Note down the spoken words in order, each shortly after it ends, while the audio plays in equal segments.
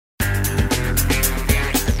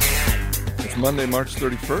It's Monday, March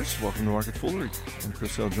 31st. Welcome to Market Foolery. I'm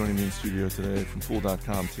Chris Hill, joining me in studio today from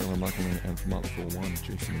Fool.com, TLR Marketing, and from Motley Fool One,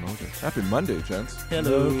 Jason Moser. Happy Monday, gents.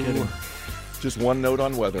 Hello. Just one note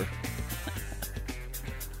on weather.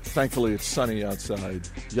 Thankfully, it's sunny outside.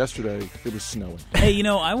 Yesterday, it was snowing. Hey,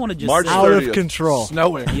 I want to just March say, out 30th, of control.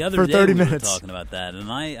 Snowing. The other for day 30 we minutes. were talking about that,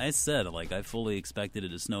 and I said, I fully expected it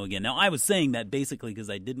to snow again. Now, I was saying that basically because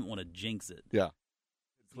I didn't want to jinx it. Yeah.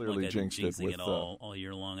 Clearly I've been jinxed it jinxing with it all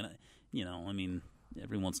year long. And,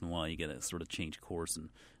 every once in a while you get to sort of change course, and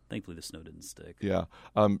thankfully the snow didn't stick. Yeah.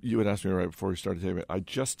 You had asked me right before we started taping. I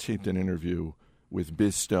just taped an interview with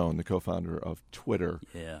Biz Stone, the co-founder of Twitter.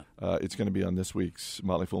 Yeah. It's going to be on this week's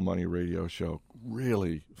Motley Fool Money radio show.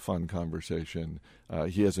 Really fun conversation.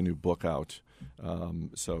 He has a new book out,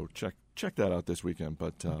 so check that out this weekend.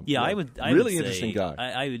 But I would really say, interesting guy.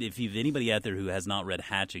 I would, if you've anybody out there who has not read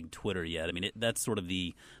Hatching Twitter yet, that's sort of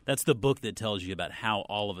that's the book that tells you about how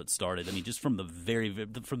all of it started. Just from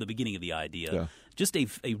the beginning of the idea. Yeah. Just a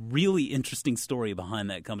really interesting story behind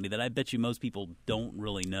that company that I bet you most people don't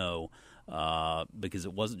really know. Because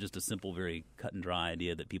it wasn't just a simple, very cut and dry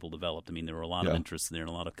idea that people developed. There were a lot of interests there and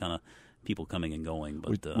a lot of kind of people coming and going.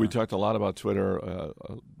 But we talked a lot about Twitter, a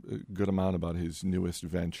good amount about his newest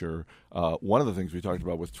venture. One of the things we talked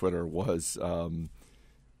about with Twitter was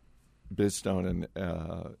Biz Stone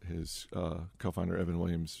and his co-founder Evan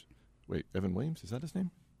Williams. Wait, Evan Williams? Is that his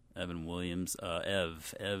name? Evan Williams.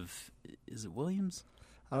 Ev. Is it Williams?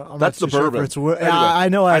 That's the bourbon. Anyway, I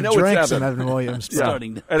know I drank some Evan Williams.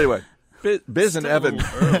 Anyway, Biz and Evan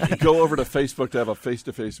go over to Facebook to have a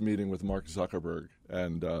face-to-face meeting with Mark Zuckerberg,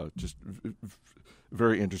 and just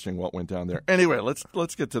very interesting what went down there. Anyway,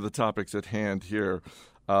 let's get to the topics at hand here.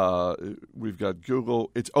 We've got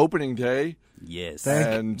Google. It's opening day. Yes.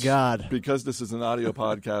 Thank God. Because this is an audio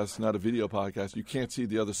podcast, not a video podcast, you can't see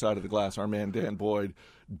the other side of the glass. Our man Dan Boyd,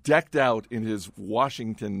 decked out in his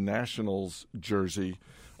Washington Nationals jersey.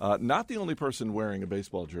 Not the only person wearing a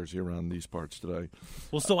baseball jersey around these parts today.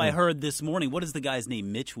 Well, so I heard this morning, what is the guy's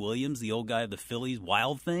name? Mitch Williams, the old guy of the Phillies,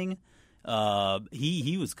 Wild Thing?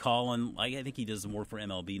 He was calling, I think he does some work for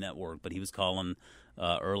MLB Network, but he was calling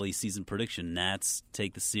early season prediction. Nats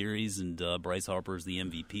take the series, and Bryce Harper's the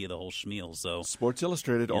MVP of the whole schmeal. So Sports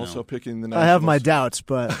Illustrated also picking the Nationals. I have my doubts,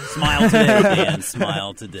 but smile today, Dan.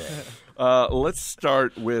 Smile today. Let's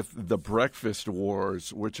start with the breakfast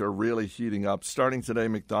wars, which are really heating up. Starting today,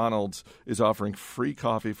 McDonald's is offering free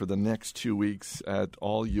coffee for the next 2 weeks at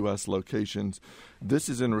all U.S. locations. This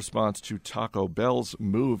is in response to Taco Bell's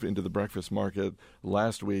move into the breakfast market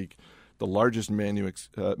last week, the largest menu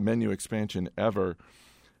expansion ever.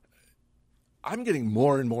 I'm getting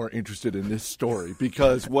more and more interested in this story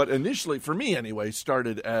because what initially, for me anyway,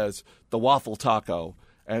 started as the waffle taco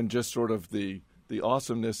and just sort of the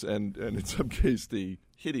awesomeness and in some case the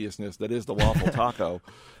hideousness that is the waffle taco,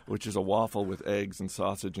 which is a waffle with eggs and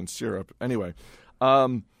sausage and syrup. Anyway, how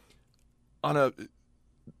do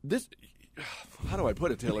I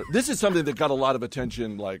put it, Taylor? This is something that got a lot of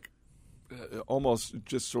attention, almost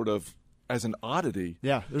just sort of as an oddity.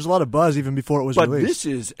 Yeah, there's a lot of buzz even before it was released. But this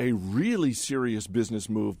is a really serious business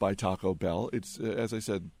move by Taco Bell. It's, as I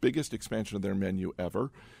said, biggest expansion of their menu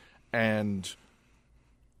ever. And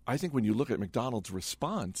I think when you look at McDonald's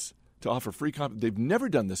response to offer free coffee, they've never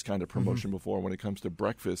done this kind of promotion before when it comes to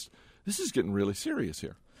breakfast. This is getting really serious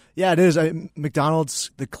here. Yeah, it is.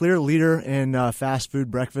 McDonald's, the clear leader in fast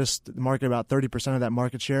food breakfast, the market about 30% of that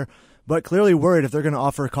market share, but clearly worried if they're going to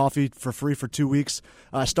offer coffee for free for 2 weeks.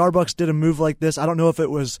 Starbucks did a move like this. I don't know if it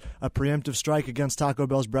was a preemptive strike against Taco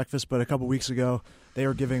Bell's breakfast, but a couple weeks ago they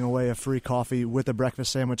were giving away a free coffee with a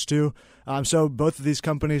breakfast sandwich too. So both of these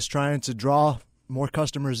companies trying to draw more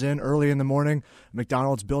customers in early in the morning.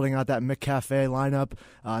 McDonald's building out that McCafe lineup,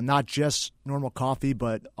 not just normal coffee,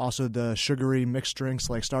 but also the sugary mixed drinks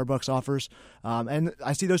like Starbucks offers. And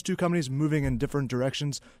I see those two companies moving in different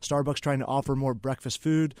directions. Starbucks trying to offer more breakfast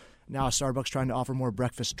food. Now Starbucks trying to offer more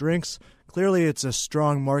breakfast drinks. Clearly, it's a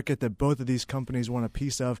strong market that both of these companies want a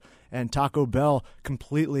piece of, and Taco Bell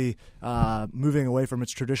completely moving away from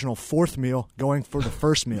its traditional fourth meal, going for the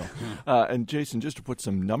first meal. And Jason, just to put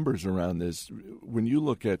some numbers around this, when you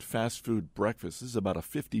look at fast food breakfast, this is about a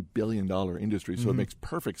 $50 billion industry, so it makes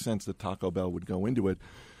perfect sense that Taco Bell would go into it.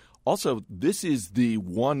 Also, this is the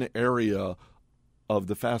one area of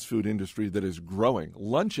the fast food industry that is growing.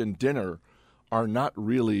 Lunch and dinner are not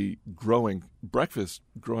really growing. Breakfast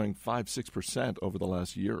growing 5-6% over the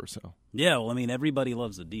last year or so. Yeah, well, everybody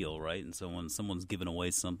loves a deal, right? And so when someone's giving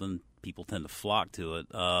away something, people tend to flock to it.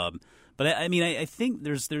 But I think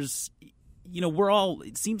there's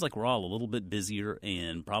it seems like we're all a little bit busier,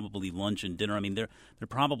 and probably lunch and dinner. There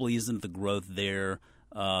probably isn't the growth there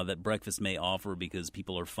that breakfast may offer because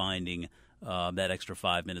people are finding that extra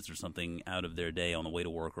 5 minutes or something out of their day on the way to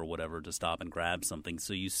work or whatever to stop and grab something.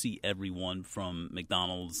 So you see everyone from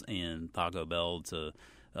McDonald's and Taco Bell to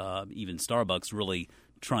even Starbucks really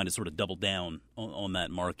trying to sort of double down on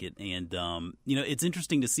that market. And, it's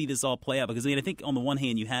interesting to see this all play out because, I think on the one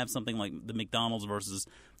hand you have something like the McDonald's versus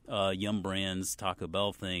Yum Brands Taco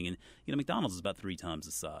Bell thing. And, McDonald's is about 3 times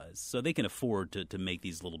the size. So they can afford to make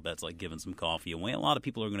these little bets like giving some coffee away. A lot of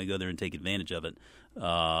people are going to go there and take advantage of it.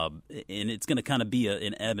 And it's going to kind of be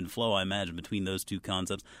an ebb and flow, I imagine, between those two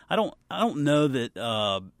concepts. I don't know that,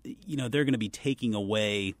 they're going to be taking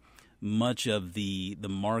away much of the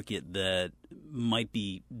market that might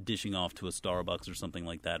be dishing off to a Starbucks or something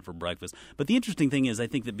like that for breakfast. But the interesting thing is I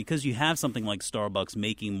think that because you have something like Starbucks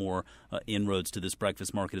making more inroads to this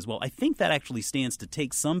breakfast market as well, I think that actually stands to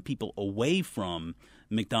take some people away from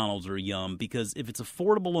McDonald's or Yum, because if it's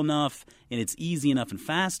affordable enough and it's easy enough and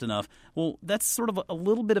fast enough, well, that's sort of a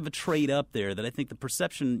little bit of a trade up there that I think the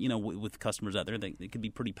perception, with customers out there, it could be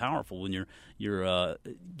pretty powerful when you're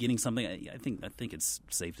getting something. I think it's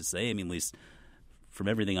safe to say, at least from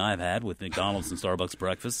everything I've had with McDonald's and Starbucks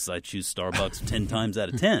breakfasts, I choose Starbucks 10 times out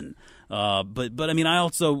of 10. But I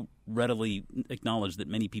also readily acknowledge that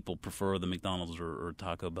many people prefer the McDonald's or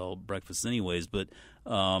Taco Bell breakfasts anyways. But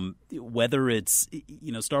whether it's,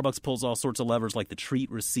 Starbucks pulls all sorts of levers like the treat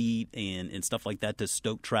receipt and stuff like that to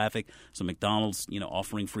stoke traffic. So McDonald's,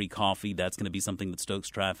 offering free coffee, that's going to be something that stokes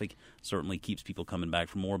traffic, certainly keeps people coming back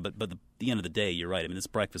for more. But at the end of the day, you're right. This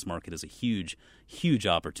breakfast market is a huge, huge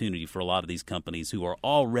opportunity for a lot of these companies who are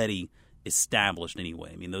already established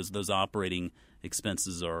anyway. Those operating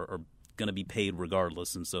expenses are going to be paid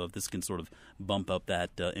regardless, and so if this can sort of bump up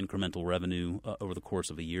that incremental revenue over the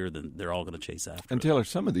course of a year, then they're all going to chase after And it. Taylor,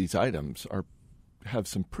 some of these items have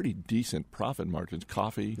some pretty decent profit margins.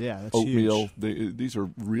 Coffee, that's oatmeal, these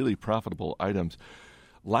are really profitable items.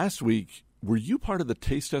 Last week, were you part of the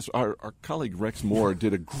taste test? Our colleague Rex Moore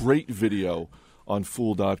did a great video on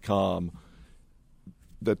Fool.com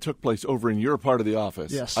that took place over in your part of the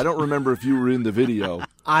office. Yes. I don't remember if you were in the video.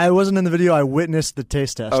 I wasn't in the video. I witnessed the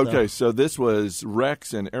taste test. Okay, so this was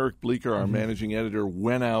Rex and Eric Bleeker, our managing editor,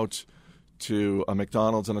 went out to a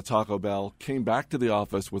McDonald's and a Taco Bell, came back to the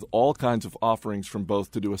office with all kinds of offerings from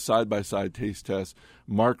both to do a side-by-side taste test.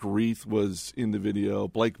 Mark Reith was in the video,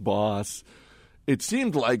 Blake Boss. It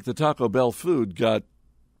seemed like the Taco Bell food got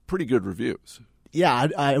pretty good reviews. Yeah,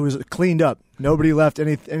 it was cleaned up. Nobody left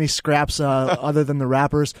any scraps other than the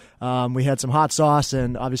wrappers. We had some hot sauce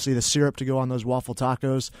and obviously the syrup to go on those waffle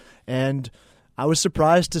tacos. And I was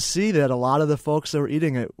surprised to see that a lot of the folks that were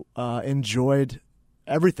eating it enjoyed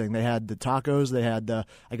everything. They had the tacos, they had the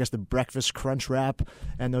breakfast crunch wrap,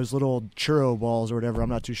 and those little churro balls or whatever. I'm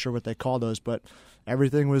not too sure what they call those, but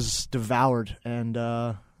everything was devoured, and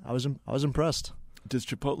I was impressed. Does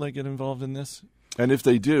Chipotle get involved in this? And if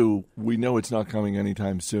they do, we know it's not coming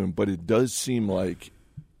anytime soon, but it does seem like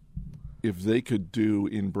if they could do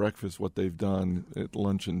in breakfast what they've done at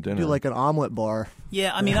lunch and dinner. Do like an omelet bar.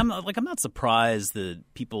 Yeah, I'm not surprised that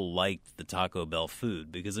people liked the Taco Bell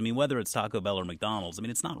food because whether it's Taco Bell or McDonald's,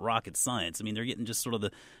 it's not rocket science. They're getting just sort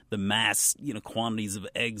of the mass, quantities of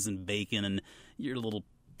eggs and bacon and your little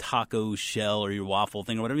taco shell or your waffle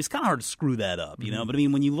thing or whatever. It's kind of hard to screw that up, But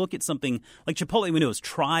when you look at something like Chipotle, we know has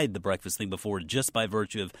tried the breakfast thing before just by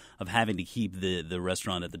virtue of having to keep the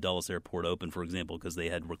restaurant at the Dulles Airport open, for example, because they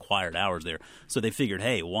had required hours there. So they figured,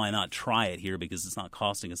 hey, why not try it here because it's not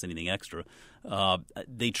costing us anything extra.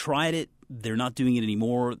 They tried it. They're not doing it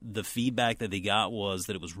anymore. The feedback that they got was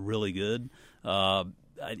that it was really good.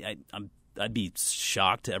 I'd be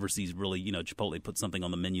shocked to ever see really, Chipotle put something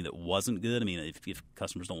on the menu that wasn't good. If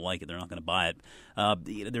customers don't like it, they're not going to buy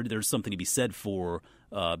it. There's something to be said for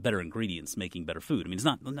better ingredients making better food. It's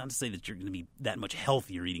not to say that you're going to be that much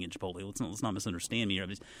healthier eating at Chipotle. Let's not misunderstand me here.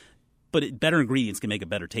 But better ingredients can make a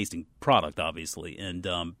better tasting product, obviously, and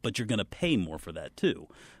but you're going to pay more for that too.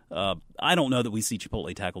 I don't know that we see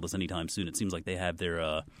Chipotle tackle this anytime soon. It seems like they have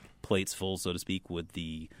their plates full, so to speak, with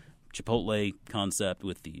the Chipotle concept,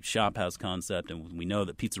 with the Shop House concept, and we know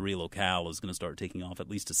that Pizzeria Locale is going to start taking off at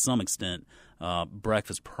least to some extent.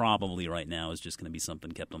 Breakfast probably right now is just going to be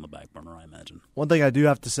something kept on the back burner, I imagine. One thing I do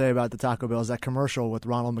have to say about the Taco Bell is that commercial with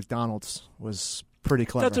Ronald McDonald's was pretty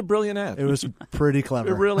clever. That's a brilliant ad. It was pretty clever.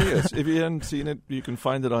 It really is. If you hadn't seen it, you can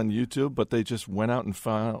find it on YouTube, but they just went out and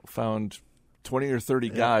found 20 or 30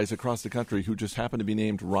 guys across the country who just happened to be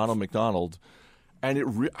named Ronald McDonald,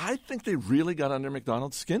 And I think they really got under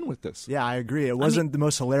McDonald's skin with this. Yeah, I agree. It wasn't the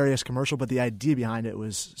most hilarious commercial, but the idea behind it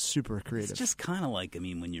was super creative. It's just kind of like,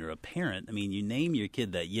 when you're a parent, you name your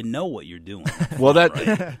kid that, you know what you're doing. Well,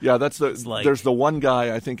 right? Yeah, that's there's the one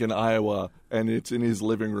guy, I think, in Iowa, and it's in his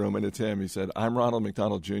living room, and it's him. He said, "I'm Ronald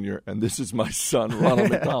McDonald Jr., and this is my son, Ronald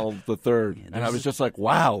McDonald III." And I was just like,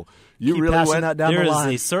 wow, you Keep really passing went. that down There the is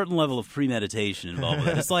line. a certain level of premeditation involved with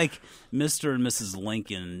it. It's like Mr. and Mrs.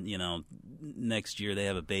 Lincoln, next year they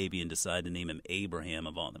have a baby and decide to name him Abraham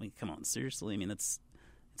of all. Come on, seriously? It's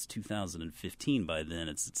 2015 by then.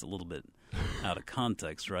 It's a little bit out of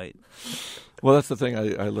context, right? Well, that's the thing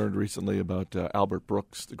I learned recently about Albert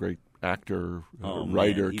Brooks, the great actor,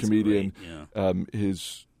 writer, man, he's comedian. great, yeah.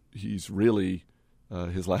 He's really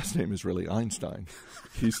his last name is really Einstein.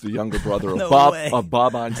 He's the younger brother of No way.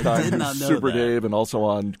 Bob Einstein, I did not who's know Super that. Dave, and also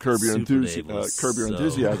on Curb Your Super Dave was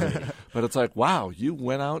Enthusiasm. great. But it's like, wow, you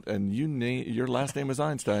went out and your last name is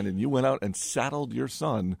Einstein, and you went out and saddled your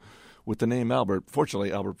son with the name Albert.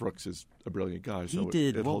 Fortunately, Albert Brooks is a brilliant guy. He So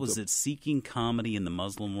did, it what holds was up. it, Seeking Comedy in the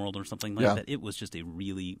Muslim World or something like Yeah. that? It was just a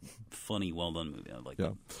really funny, well-done movie. I like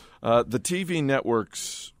Yeah. it. The TV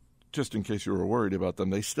networks, just in case you were worried about them,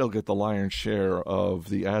 they still get the lion's share of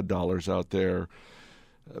the ad dollars out there.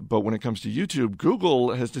 But when it comes to YouTube,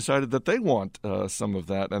 Google has decided that they want some of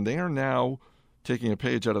that, and they are now taking a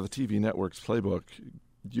page out of the TV network's playbook.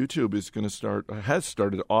 YouTube has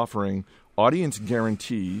started offering audience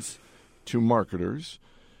guarantees to marketers.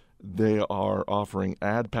 They are offering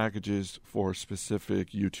ad packages for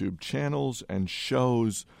specific YouTube channels and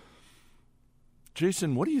shows.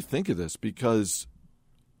 Jason, what do you think of this? Because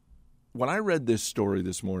when I read this story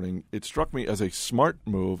this morning, it struck me as a smart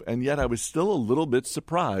move, and yet I was still a little bit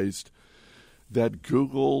surprised that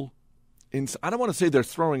Google, I don't want to say they're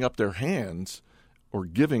throwing up their hands or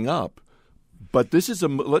giving up, but this is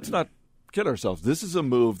let's not kid ourselves. This is a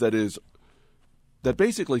move that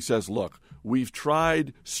basically says, look, we've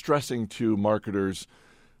tried stressing to marketers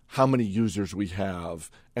how many users we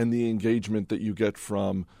have and the engagement that you get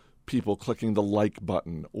from people clicking the like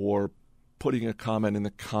button or putting a comment in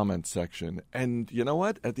the comment section. And you know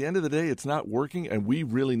what? At the end of the day, it's not working, and we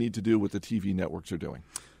really need to do what the TV networks are doing.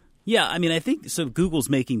 Yeah, I think so. Google's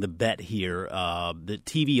making the bet here that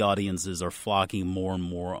TV audiences are flocking more and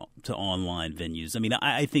more to online venues.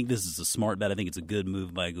 I think this is a smart bet. I think it's a good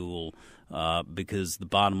move by Google because the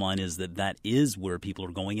bottom line is that is where people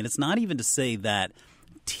are going. And it's not even to say that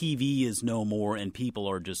TV is no more and people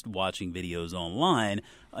are just watching videos online.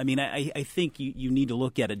 I think you need to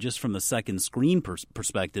look at it just from the second screen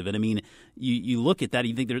perspective. And you look at that,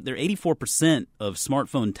 you think there are 84% of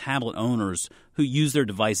smartphone tablet owners who use their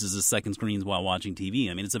devices as second screens while watching TV.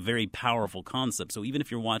 It's a very powerful concept. So even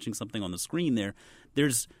if you're watching something on the screen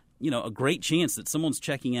there's a great chance that someone's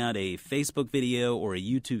checking out a Facebook video or a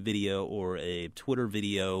YouTube video or a Twitter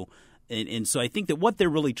video. And so I think that what they're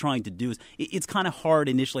really trying to do is it's kind of hard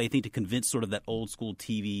initially, I think, to convince sort of that old school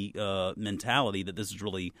TV mentality that this is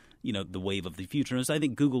really, the wave of the future. And so I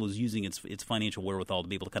think Google is using its financial wherewithal to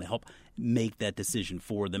be able to kind of help make that decision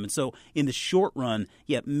for them. And so in the short run,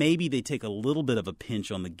 maybe they take a little bit of a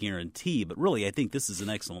pinch on the guarantee, but really I think this is an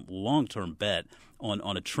excellent long-term bet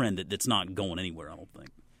on a trend that's not going anywhere, I don't think.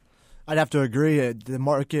 I'd have to agree. The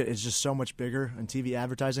market is just so much bigger in TV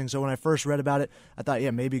advertising. So when I first read about it, I thought,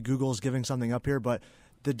 maybe Google's giving something up here. But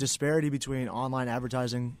the disparity between online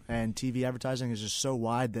advertising and TV advertising is just so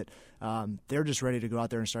wide that they're just ready to go out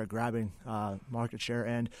there and start grabbing market share.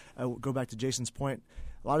 And go back to Jason's point.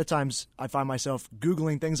 A lot of times I find myself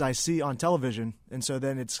Googling things I see on television, and so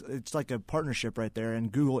then it's like a partnership right there,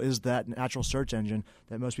 and Google is that natural search engine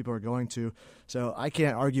that most people are going to. So I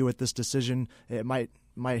can't argue with this decision. It might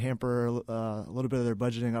hamper a little bit of their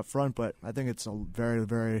budgeting up front, but I think it's a very,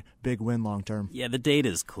 very big win long term. Yeah, the data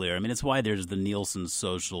is clear. It's why there's the Nielsen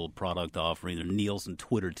social product offering, the Nielsen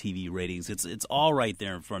Twitter TV ratings. It's all right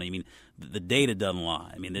there in front of you. The data doesn't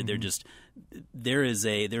lie. They're just there's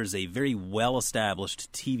a very well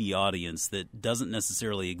established TV audience that doesn't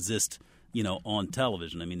necessarily exist on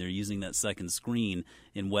television. They're using that second screen,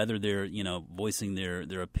 and whether they're, voicing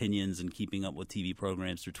their opinions and keeping up with TV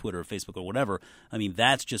programs through Twitter or Facebook or whatever,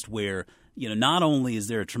 that's just where, not only is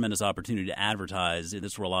there a tremendous opportunity to advertise,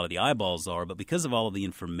 that's where a lot of the eyeballs are, but because of all of the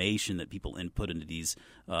information that people input into these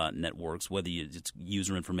networks, whether it's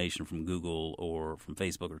user information from Google or from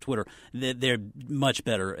Facebook or Twitter, they're much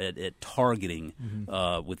better at targeting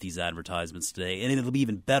with these advertisements today, and it'll be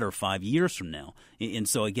even better 5 years from now. And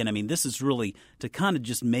so, again, this is really to kind of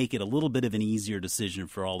just make it a little bit of an easier decision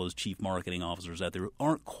for all those chief marketing officers out there who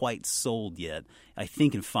aren't quite sold yet. I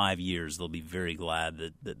think in 5 years they'll be very glad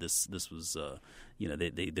that this was,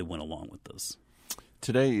 they went along with this.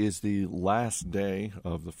 Today is the last day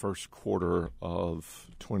of the first quarter of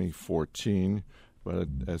 2014, but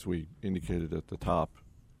as we indicated at the top,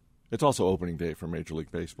 it's also opening day for Major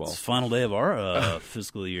League Baseball. It's the final day of our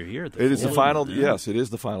fiscal year here. At the It is the Ford. final. Yeah. Yes, it is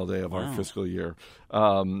the final day of our fiscal year.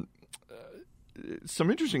 Some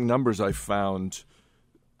interesting numbers I found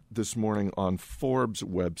this morning on Forbes'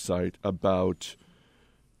 website about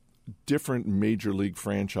different major league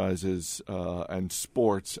franchises and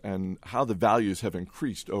sports and how the values have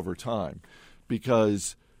increased over time.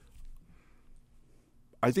 Because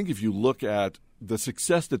I think if you look at the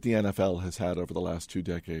success that the NFL has had over the last 2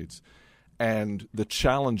 decades and the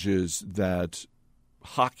challenges that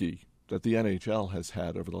hockey, that the NHL has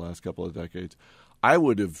had over the last couple of decades, I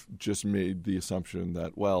would have just made the assumption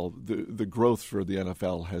that, well, the growth for the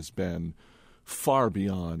NFL has been far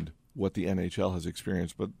beyond what the NHL has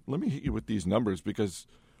experienced. But let me hit you with these numbers, because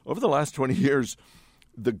over the last 20 years,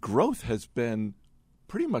 the growth has been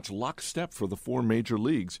pretty much lockstep for the 4 major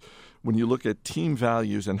leagues. When you look at team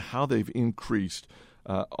values and how they've increased,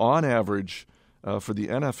 on average for the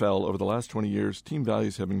NFL over the last 20 years, team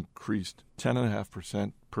values have increased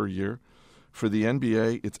 10.5% per year. For the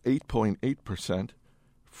NBA, it's 8.8%.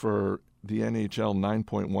 For the NHL,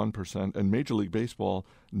 9.1%. And Major League Baseball,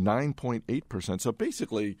 9.8%. So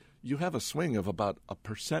basically, you have a swing of about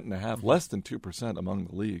 1.5%, less than 2% among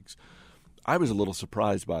the leagues. I was a little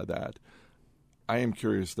surprised by that. I am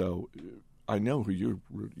curious, though. I know who you're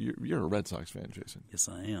a Red Sox fan, Jason. Yes,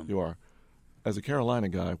 I am. You are. As a Carolina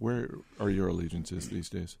guy, where are your allegiances these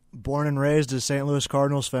days? Born and raised a St. Louis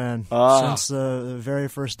Cardinals fan. Since the very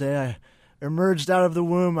first day I emerged out of the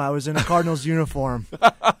womb, I was in a Cardinals uniform.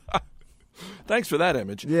 Thanks for that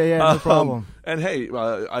image. Yeah, no problem. And hey,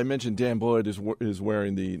 I mentioned Dan Boyd is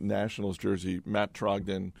wearing the Nationals jersey. Matt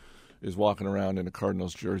Trogdon is walking around in a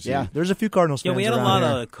Cardinals jersey. Yeah, there's a few Cardinals fans Yeah, we had a around lot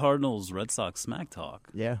here. of Cardinals Red Sox smack talk.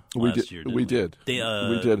 Yeah. last year. We did. We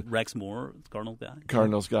did. Rex Moore, Cardinals guy.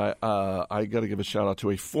 Cardinals guy. I got to give a shout out to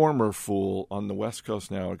a former Fool on the West Coast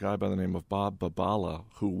now, a guy by the name of Bob Babala,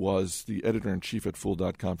 who was the editor-in-chief at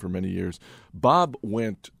Fool.com for many years. Bob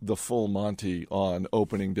went the full Monty on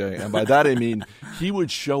opening day, and by that I mean he would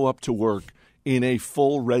show up to work in a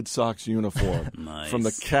full Red Sox uniform, Nice. from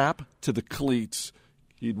the cap to the cleats.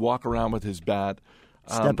 He'd walk around with his bat.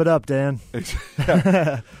 Step it up, Dan.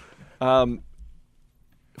 From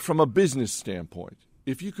a business standpoint,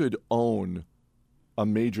 if you could own a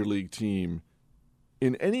major league team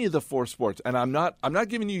in any of the 4 sports, and I'm not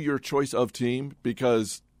giving you your choice of team,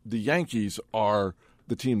 because the Yankees are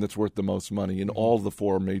the team that's worth the most money in all the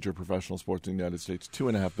 4 major professional sports in the United States,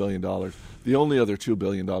 $2.5 billion. The only other $2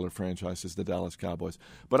 billion franchise is the Dallas Cowboys.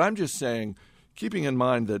 But I'm just saying, keeping in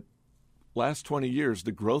mind that last 20 years,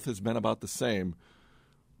 the growth has been about the same.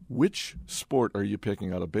 Which sport are you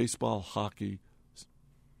picking out of baseball, hockey,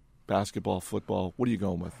 basketball, football? What are you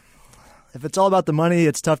going with? If it's all about the money,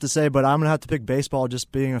 it's tough to say, but I'm going to have to pick baseball,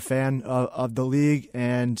 just being a fan of the league,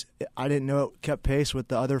 and I didn't know it kept pace with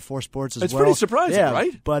the other 4 sports as It's well. pretty surprising, yeah,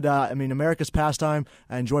 right? But, I mean, America's pastime.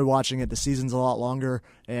 I enjoy watching it. The season's a lot longer,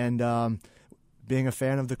 and being a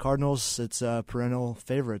fan of the Cardinals, it's a perennial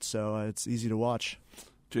favorite, so it's easy to watch.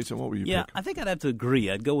 Jason, what were you Yeah, picking? I think I'd have to agree.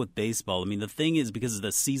 I'd go with baseball. I mean, the thing is, because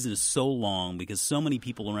the season is so long, because so many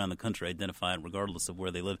people around the country identify it regardless of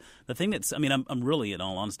where they live. The thing that's, I mean, I'm really, in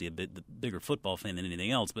all honesty, a bigger football fan than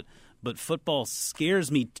anything else, but football scares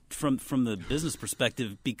me from the business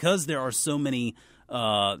perspective, because there are so many.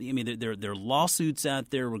 I mean, there are lawsuits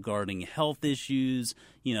out there regarding health issues,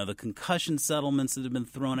 the concussion settlements that have been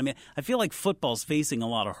thrown. I mean, I feel like football's facing a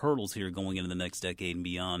lot of hurdles here going into the next decade and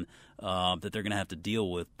beyond that they're going to have to deal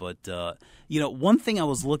with. But, one thing I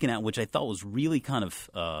was looking at, which I thought was really kind of,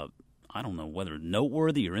 I don't know whether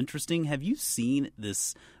noteworthy or interesting, have you seen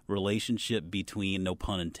this relationship between, no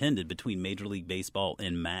pun intended, between Major League Baseball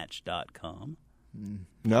and Match.com?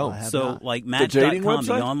 No. So, like dating Match.com,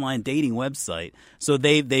 the website? online dating website. So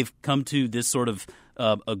they've come to this sort of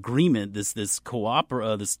agreement, this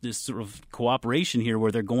sort of cooperation here,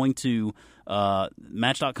 where they're going to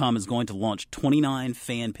Match.com is going to launch 29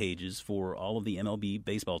 fan pages for all of the MLB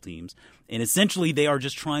baseball teams, and essentially they are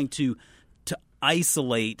just trying to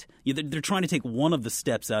isolate. They're trying to take one of the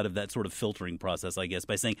steps out of that sort of filtering process, I guess,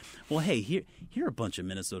 by saying, well, hey, here are a bunch of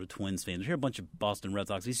Minnesota Twins fans, here are a bunch of Boston Red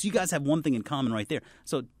Sox fans. So you guys have one thing in common right there.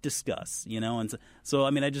 So discuss, And so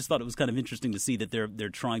I mean, I just thought it was kind of interesting to see that they're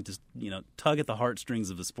trying to, tug at the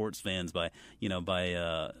heartstrings of the sports fans by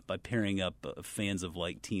pairing up fans of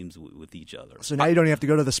like teams with each other. So now you don't even have to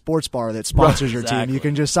go to the sports bar that sponsors your team. Exactly. You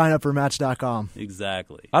can just sign up for Match.com.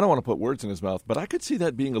 Exactly. I don't want to put words in his mouth, but I could see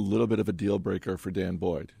that being a little bit of a deal breaker for Dan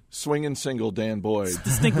Boyd. swinging single Dan Boyd. It's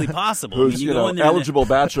distinctly possible. Who's you go in there eligible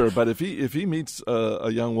bachelor, but if he meets a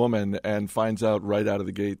young woman and finds out right out of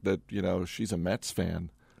the gate that she's a Mets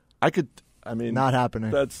fan, not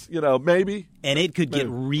happening. That's maybe. And it could get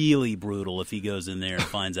really brutal if he goes in there and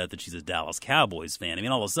finds out that she's a Dallas Cowboys fan. I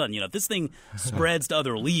mean, all of a sudden, if this thing spreads to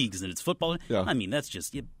other leagues and it's football, I mean, that's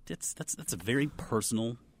just that's a very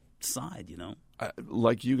personal side.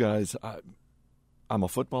 Like you guys. I'm a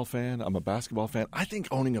football fan. I'm a basketball fan. I think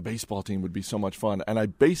owning a baseball team would be so much fun, and I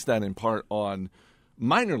base that in part on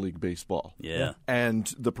minor league baseball. Yeah. And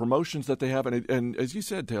the promotions that they have. And as you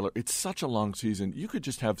said, Taylor, it's such a long season. You could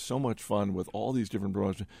just have so much fun with all these different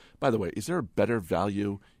promotions. By the way, is there a better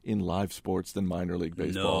value in live sports than minor league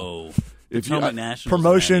baseball? No. If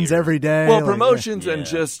promotions every day. Well, promotions and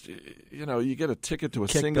just, you get a ticket to a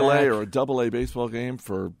single A or a double A baseball game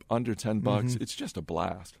for under $10. Mm-hmm. It's just a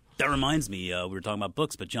blast. That reminds me, we were talking about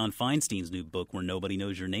books, but John Feinstein's new book, Where Nobody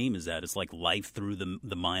Knows Your Name, is that. It's like life through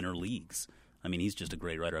the minor leagues. I mean, he's just a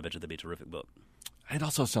great writer. I bet you that'd be a terrific book. It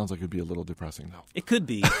also sounds like it'd be a little depressing, though. It could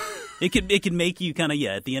be. it could make you kind of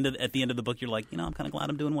at the end of the book, you're like, I'm kind of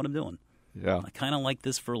glad I'm doing what I'm doing. Yeah, I kind of like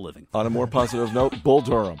this for a living. On a more positive note, Bull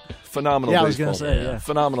Durham, phenomenal. Yeah, baseball I was going to say,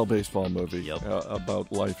 phenomenal baseball movie Yep.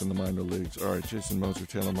 About life in the minor leagues. All right, Jason Moser,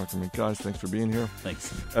 Taylor Muckerman, guys, thanks for being here.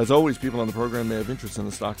 Thanks. As always, people on the program may have interest in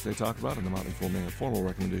the stocks they talk about, and the Motley Fool may have formal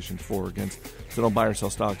recommendations for or against. So don't buy or sell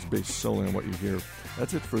stocks based solely on what you hear.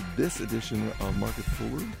 That's it for this edition of Market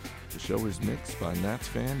Foolery. The show is mixed by Nats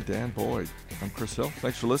fan Dan Boyd. I'm Chris Hill.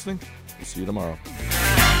 Thanks for listening. We'll see you tomorrow.